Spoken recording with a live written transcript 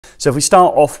So if we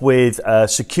start off with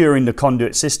securing the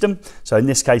conduit system, so in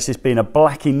this case, this being a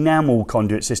black enamel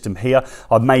conduit system here,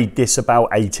 I made this about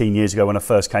 18 years ago when I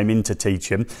first came into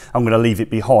teaching. I'm going to leave it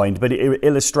behind, but it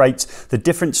illustrates the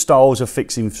different styles of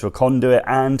fixings for conduit,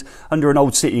 and under an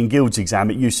old City and Guilds exam,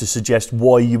 it used to suggest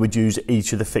why you would use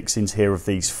each of the fixings here of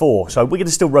these four. So we're going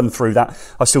to still run through that.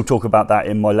 I still talk about that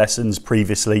in my lessons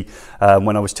previously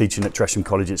when I was teaching at Tresham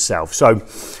College itself. So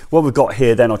what we've got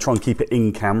here then, I'll try and keep it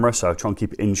in camera, so I'll try and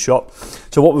keep it in shot.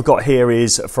 So what we've got here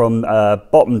is from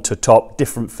bottom to top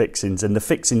different fixings, and the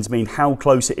fixings mean how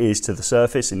close it is to the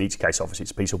surface. In each case, obviously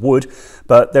it's a piece of wood,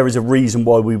 but there is a reason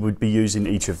why we would be using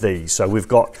each of these. So we've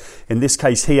got, in this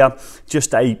case here,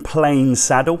 just a plain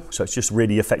saddle. So it's just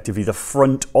really effectively the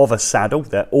front of a saddle.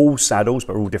 They're all saddles,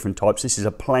 but all different types. This is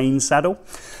a plain saddle.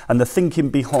 And the thinking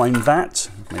behind that,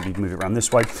 maybe move it around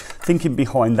this way, thinking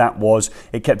behind that was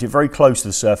it kept it very close to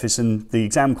the surface, and the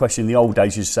exam question in the old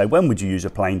days used to say, when would you use a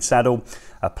plain saddle?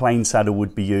 A plain saddle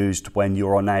would be used when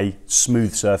you're on a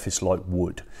smooth surface like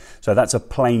wood. So that's a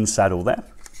plain saddle there.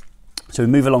 So we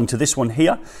move along to this one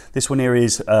here. This one here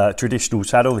is a traditional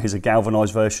saddle. Here's a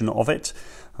galvanised version of it.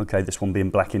 Okay, this one being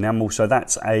black enamel. So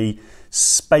that's a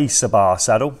spacer bar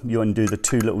saddle. You undo the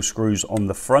two little screws on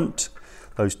the front,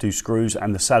 those two screws,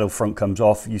 and the saddle front comes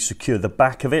off. You secure the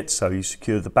back of it, so you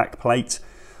secure the back plate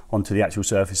onto the actual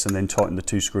surface and then tighten the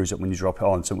two screws up when you drop it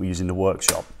on, so we use in the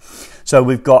workshop. So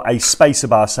we've got a spacer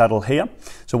bar saddle here.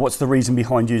 So what's the reason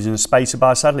behind using a spacer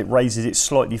bar saddle? It raises it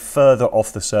slightly further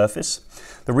off the surface.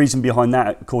 The reason behind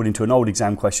that, according to an old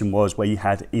exam question, was where you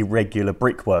had irregular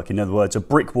brickwork. In other words, a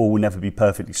brick wall will never be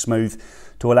perfectly smooth.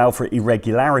 To allow for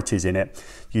irregularities in it,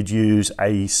 you'd use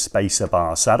a spacer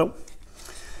bar saddle.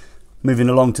 Moving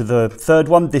along to the third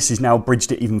one, this is now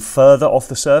bridged it even further off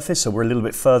the surface, so we're a little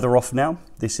bit further off now.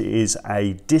 This is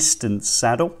a distance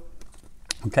saddle.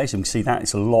 Okay, so you can see that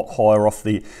it's a lot higher off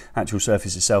the actual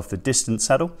surface itself, the distance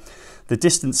saddle. The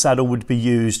distance saddle would be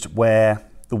used where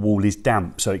the wall is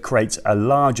damp, so it creates a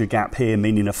larger gap here,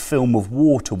 meaning a film of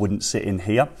water wouldn't sit in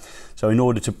here. So in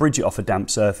order to bridge it off a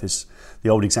damp surface, the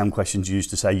old exam questions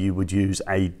used to say you would use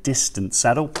a distance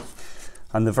saddle.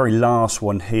 And the very last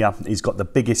one here has got the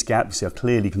biggest gap. You see I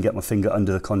clearly can get my finger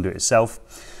under the conduit itself.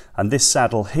 And this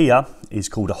saddle here is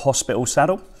called a hospital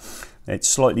saddle. It's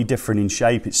slightly different in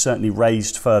shape. It's certainly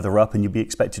raised further up, and you'll be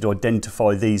expected to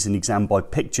identify these in exam by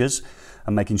pictures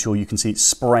and making sure you can see it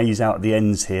sprays out at the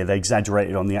ends here. They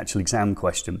exaggerated on the actual exam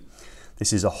question.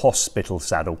 This is a hospital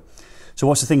saddle. So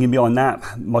what's the thinking behind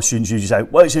that? My students usually say,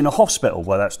 well, it's in a hospital.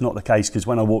 Well, that's not the case, because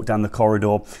when I walk down the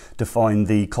corridor to find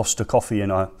the Costa coffee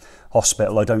in a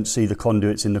hospital, I don't see the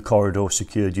conduits in the corridor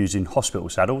secured using hospital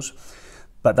saddles,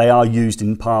 but they are used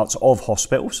in parts of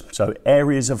hospitals. So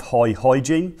areas of high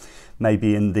hygiene,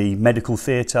 maybe in the medical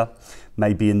theatre,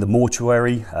 maybe in the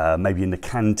mortuary, maybe in the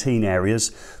canteen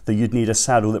areas, that you'd need a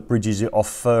saddle that bridges it off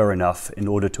fur enough in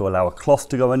order to allow a cloth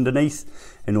to go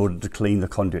underneath in order to clean the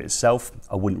conduit itself.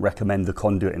 I wouldn't recommend the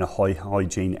conduit in a high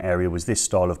hygiene area with this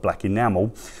style of black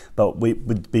enamel, but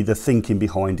would be the thinking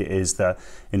behind it is that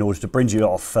in order to bridge it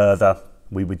off further,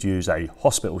 we would use a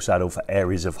hospital saddle for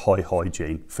areas of high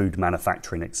hygiene, food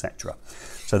manufacturing, etc.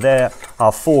 So there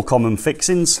are four common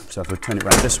fixings. So if we turn it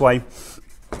around this way,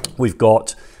 we've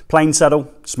got plain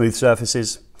saddle, smooth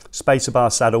surfaces; spacer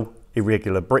bar saddle,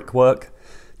 irregular brickwork;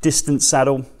 distance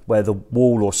saddle, where the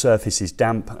wall or surface is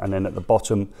damp; and then at the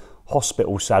bottom,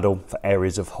 hospital saddle for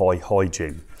areas of high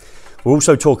hygiene. We'll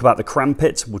also talk about the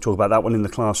crampet. We'll talk about that one in the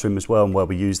classroom as well, and where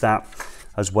we use that,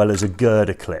 as well as a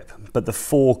girder clip. But the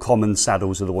four common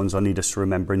saddles are the ones I need us to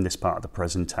remember in this part of the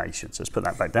presentation. So let's put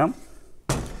that back down.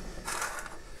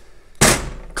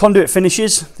 Conduit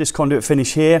finishes. This conduit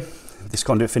finish here, this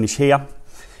conduit finish here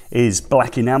is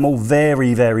black enamel.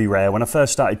 Very, very rare. When I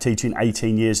first started teaching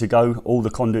 18 years ago, all the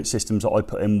conduit systems that I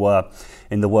put in were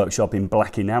in the workshop in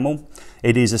black enamel.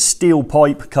 It is a steel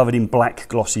pipe covered in black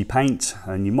glossy paint,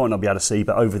 and you might not be able to see,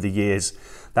 but over the years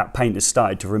that paint has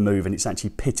started to remove and it's actually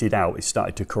pitted out. It's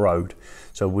started to corrode.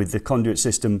 So with the conduit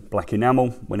system black enamel,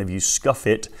 whenever you scuff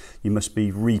it, you must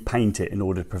repaint it in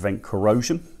order to prevent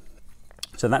corrosion.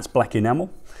 So that's black enamel.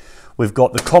 We've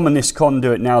got the commonest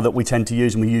conduit now that we tend to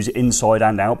use, and we use it inside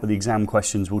and out, but the exam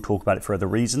questions will talk about it for other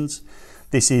reasons.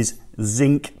 This is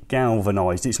zinc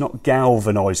galvanised. It's not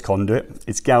galvanised conduit,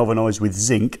 it's galvanised with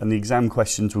zinc, and the exam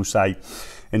questions will say,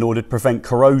 in order to prevent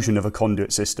corrosion of a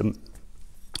conduit system,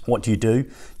 what do?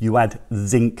 You add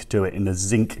zinc to it in the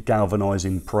zinc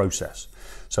galvanising process.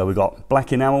 So we've got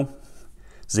black enamel,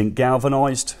 zinc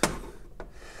galvanised.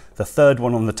 The third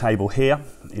one on the table here,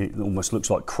 it almost looks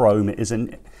like chrome, it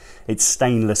isn't. It's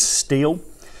stainless steel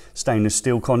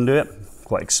conduit,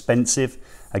 quite expensive,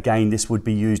 Again, this would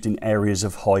be used in areas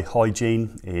of high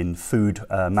hygiene, in food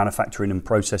manufacturing and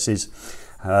processes,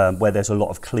 where there's a lot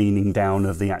of cleaning down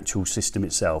of the actual system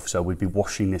itself. So we'd be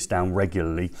washing this down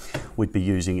regularly. We'd be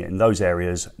using it in those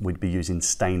areas. We'd be using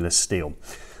stainless steel.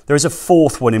 There is a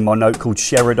fourth one in my note called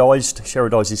sheradised.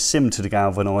 Sheradised is similar to the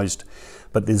galvanised,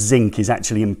 but the zinc is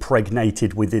actually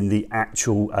impregnated within the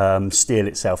actual steel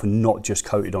itself and not just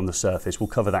coated on the surface. We'll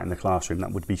cover that in the classroom.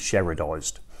 That would be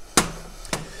sheradised.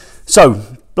 So,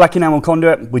 black enamel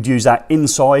conduit, we'd use that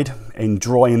inside in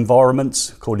dry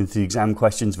environments, according to the exam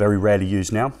questions, very rarely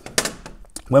used now.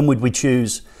 When would we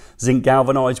choose zinc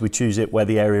galvanised? We choose it where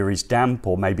the area is damp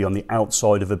or maybe on the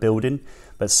outside of a building,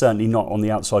 but certainly not on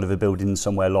the outside of a building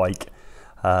somewhere like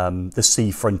the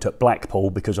seafront at Blackpool,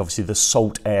 because obviously the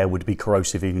salt air would be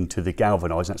corrosive even to the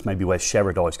galvanised. That's maybe where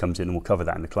sheradised comes in, and we'll cover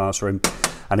that in the classroom.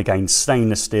 And again,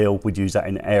 stainless steel, we'd use that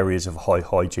in areas of high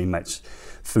hygiene, that's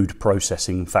food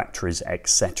processing factories,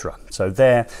 etc. So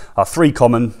there are three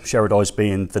common, sheradised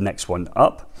being the next one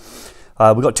up.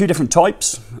 We've got two different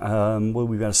types. Will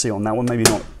we be able to see on that one? Maybe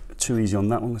not too easy on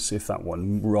that one. Let's see if that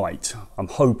one, right. I'm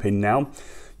hoping now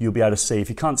you'll be able to see. If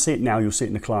you can't see it now, you'll see it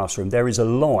in the classroom. There is a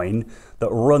line that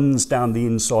runs down the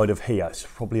inside of here. It's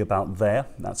probably about there.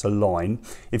 That's a line.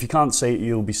 If you can't see it,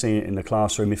 you'll be seeing it in the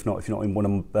classroom. If not in one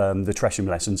of the Tresham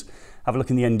lessons, have a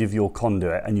look in the end of your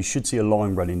conduit and you should see a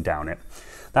line running down it.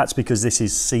 That's because this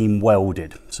is seam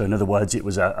welded. So in other words, it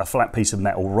was a flat piece of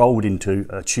metal rolled into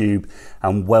a tube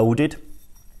and welded.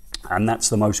 And that's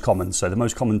the most common. So the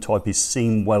most common type is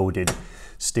seam welded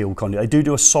steel conduit. They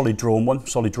do a solid drawn one.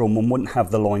 Solid drawn one wouldn't have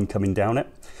the line coming down it.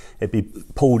 It'd be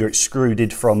pulled or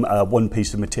extruded from one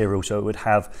piece of material, so it would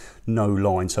have no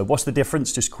line. So what's the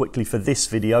difference? Just quickly for this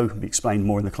video, we explained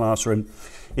more in the classroom.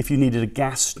 If you needed a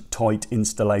gas tight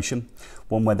installation,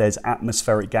 one where there's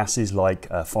atmospheric gases like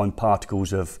fine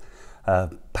particles of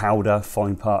powder,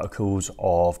 fine particles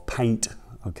of paint,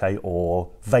 okay,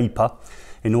 or vapor,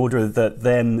 in order that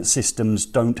then systems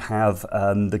don't have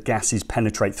the gases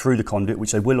penetrate through the conduit,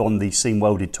 which they will on the seam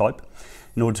welded type.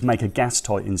 In order to make a gas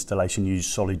tight installation, use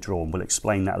solid drawn. We'll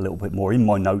explain that a little bit more in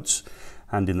my notes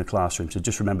and in the classroom. So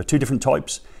just remember, two different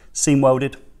types, seam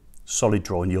welded, solid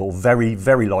drawn. You're very,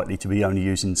 very likely to be only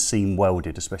using seam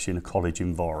welded, especially in a college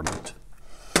environment.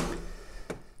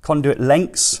 Conduit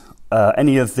lengths,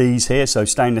 any of these here, so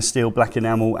stainless steel, black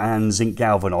enamel and zinc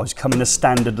galvanised, come in a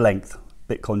standard length.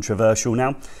 Bit controversial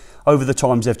now. Over the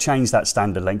times they've changed that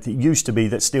standard length. It used to be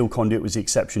that steel conduit was the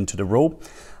exception to the rule.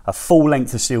 A full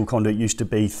length of steel conduit used to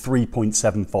be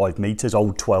 3.75 metres,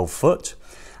 old 12 foot.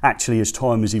 Actually, as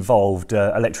time has evolved,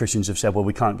 electricians have said, well,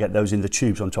 we can't get those in the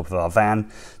tubes on top of our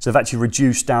van. So they've actually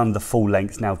reduced down the full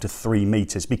length now to 3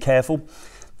 metres. Be careful.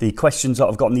 The questions that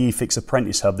I've got in the eFix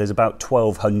Apprentice Hub, there's about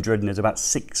 1,200 and there's about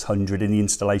 600 in the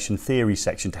installation theory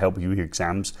section to help you with your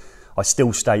exams. I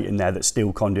still state in there that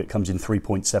steel conduit comes in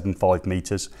 3.75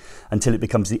 metres. Until it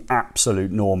becomes the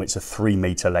absolute norm, it's a 3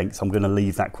 metre length. I'm going to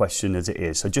leave that question as it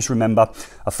is. So just remember,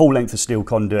 a full length of steel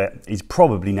conduit is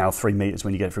probably now 3 metres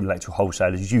when you get it from electrical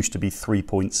wholesalers. It used to be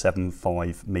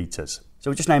 3.75 metres.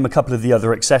 So we'll just name a couple of the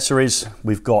other accessories.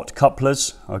 We've got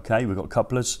couplers, okay, we've got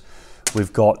couplers.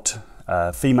 We've got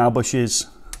female bushes,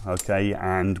 okay,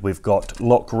 and we've got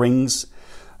lock rings.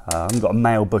 I've got a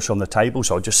male bush on the table,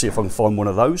 so I'll just see if I can find one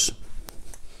of those.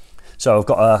 So I've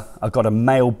got a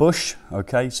male bush,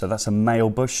 okay, so that's a male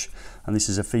bush, and this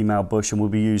is a female bush, and we'll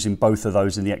be using both of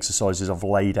those in the exercises I've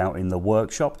laid out in the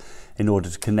workshop in order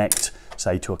to connect,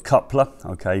 say, to a coupler,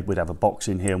 okay. We'd have a box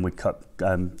in here and we'd cut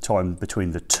time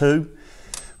between the two.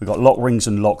 We've got lock rings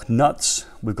and lock nuts.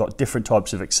 We've got different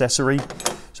types of accessory.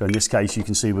 So in this case, you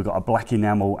can see we've got a black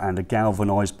enamel and a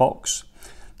galvanised box.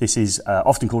 This is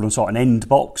often called on site an end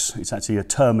box. It's actually a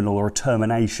terminal or a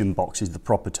termination box is the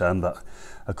proper term, but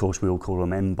of course we all call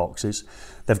them end boxes.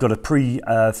 They've got a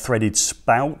pre-threaded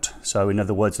spout. So in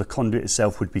other words, the conduit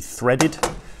itself would be threaded,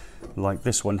 like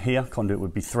this one here. Conduit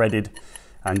would be threaded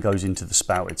and goes into the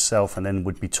spout itself and then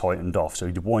would be tightened off. So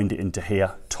you'd wind it into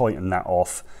here, tighten that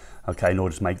off, okay, in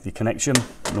order to make the connection,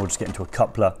 in order to get into a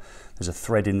coupler. There's a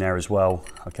thread in there as well.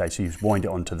 Okay, so you just wind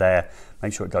it onto there,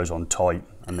 make sure it goes on tight,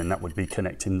 and then that would be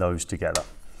connecting those together.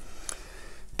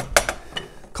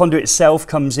 Conduit itself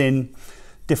comes in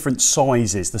different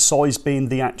sizes, the size being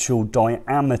the actual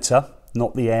diameter,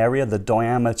 not the area, the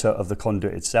diameter of the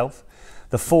conduit itself.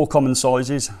 The 4 common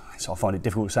sizes, so I find it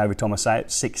difficult to say every time I say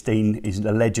it, 16 is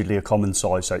allegedly a common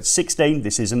size. So it's 16,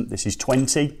 this isn't, this is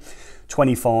 20,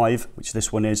 25, which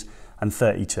this one is, and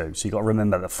 32. So you've got to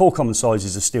remember the 4 common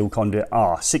sizes of steel conduit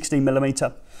are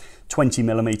 16mm,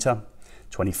 20mm,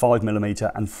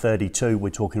 25mm, and 32. We're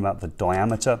talking about the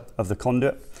diameter of the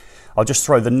conduit. I'll just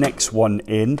throw the next one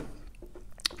in.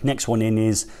 Next one in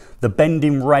is the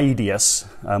bending radius.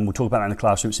 We'll talk about that in the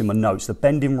classroom, it's in my notes. The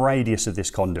bending radius of this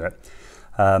conduit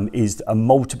is a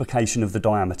multiplication of the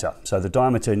diameter. So the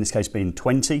diameter in this case being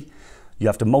 20, you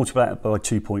have to multiply it by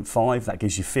 2.5, that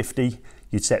gives you 50.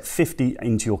 You'd set 50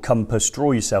 into your compass,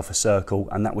 draw yourself a circle,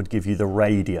 and that would give you the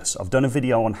radius. I've done a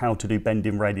video on how to do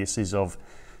bending radiuses of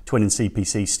twin and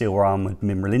CPC, steel armoured,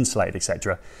 mineral insulated,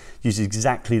 etc. Uses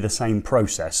exactly the same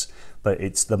process, but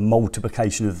it's the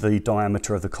multiplication of the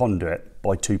diameter of the conduit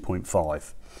by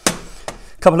 2.5.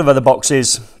 A couple of other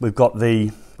boxes. We've got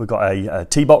a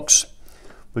T-box.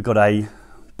 We've got a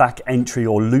back entry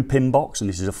or loop-in box, and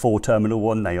this is a 4-terminal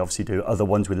one. They obviously do other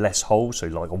ones with less holes, so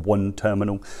like a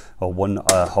 1-terminal or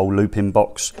 1-hole loop-in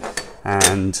box,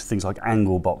 and things like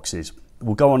angle boxes.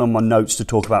 We'll go on my notes to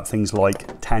talk about things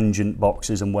like tangent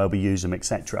boxes and where we use them,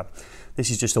 etc. This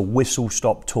is just a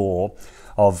whistle-stop tour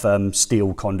of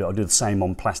steel conduit. I'll do the same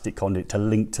on plastic conduit to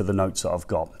link to the notes that I've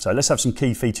got. So let's have some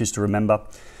key features to remember.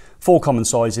 4 common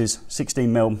sizes: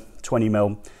 16mm,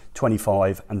 20mm,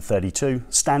 25 and 32.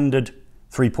 Standard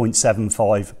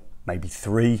 3.75, maybe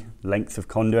 3 length of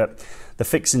conduit. The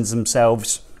fixings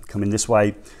themselves come in this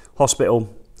way: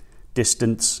 hospital,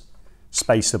 distance,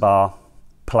 spacer bar,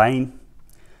 plane.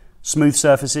 Smooth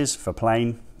surfaces for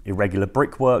plane, irregular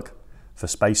brickwork for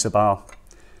spacer bar,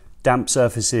 damp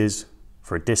surfaces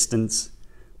for a distance,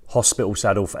 hospital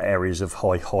saddle for areas of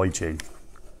high hygiene.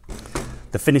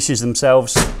 The finishes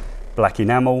themselves: black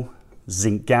enamel,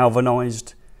 zinc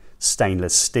galvanised,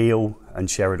 stainless steel, and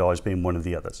sheradised being one of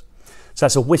the others. So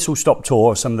that's a whistle-stop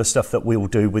tour of some of the stuff that we will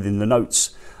do within the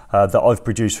notes that I've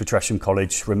produced for Tresham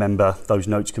College. Remember, those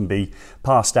notes can be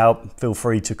passed out. Feel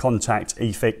free to contact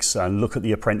eFix and look at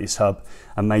the Apprentice Hub,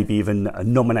 and maybe even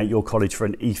nominate your college for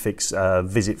an eFix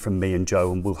visit from me and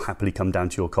Joe, and we'll happily come down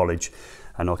to your college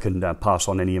and I can pass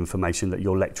on any information that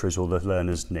your lecturers or the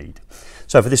learners need.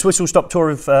 So for this whistle-stop tour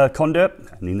of conduit,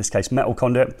 and in this case metal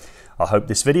conduit, I hope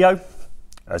this video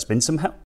has been some help.